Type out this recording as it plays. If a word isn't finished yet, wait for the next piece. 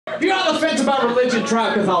If you're on the fence about religion,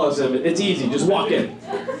 try Catholicism. It's easy. Just walk in.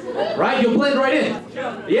 Right? You'll blend right in.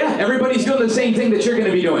 Yeah, everybody's doing the same thing that you're going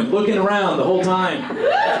to be doing. Looking around the whole time.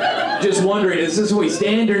 Just wondering, is this where we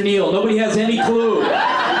stand or kneel? Nobody has any clue.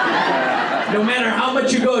 No matter how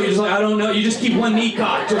much you go, you're just like, I don't know. You just keep one knee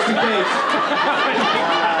cocked just in case. You're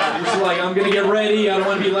just like, I'm going to get ready. I don't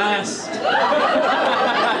want to be last.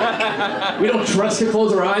 We don't trust to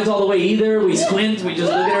close our eyes all the way either. We squint. We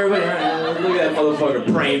just look at everybody. Look at that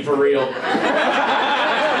motherfucker praying for real.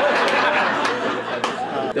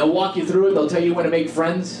 They'll walk you through it. They'll tell you when to make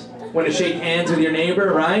friends, when to shake hands with your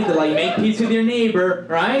neighbor, right? They're like, make peace with your neighbor,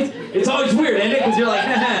 right? It's always weird, isn't it? Because you're like,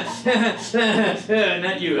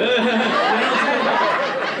 not you.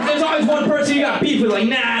 There's always one person you got beef with, like,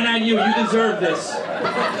 nah, not you. You deserve this.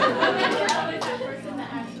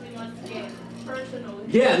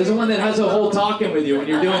 Yeah, there's the one that has a whole talking with you when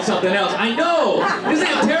you're doing something else. I know! Isn't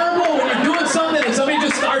that terrible when you're doing something and somebody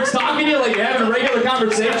just starts talking to you like you're having a regular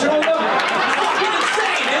conversation with them?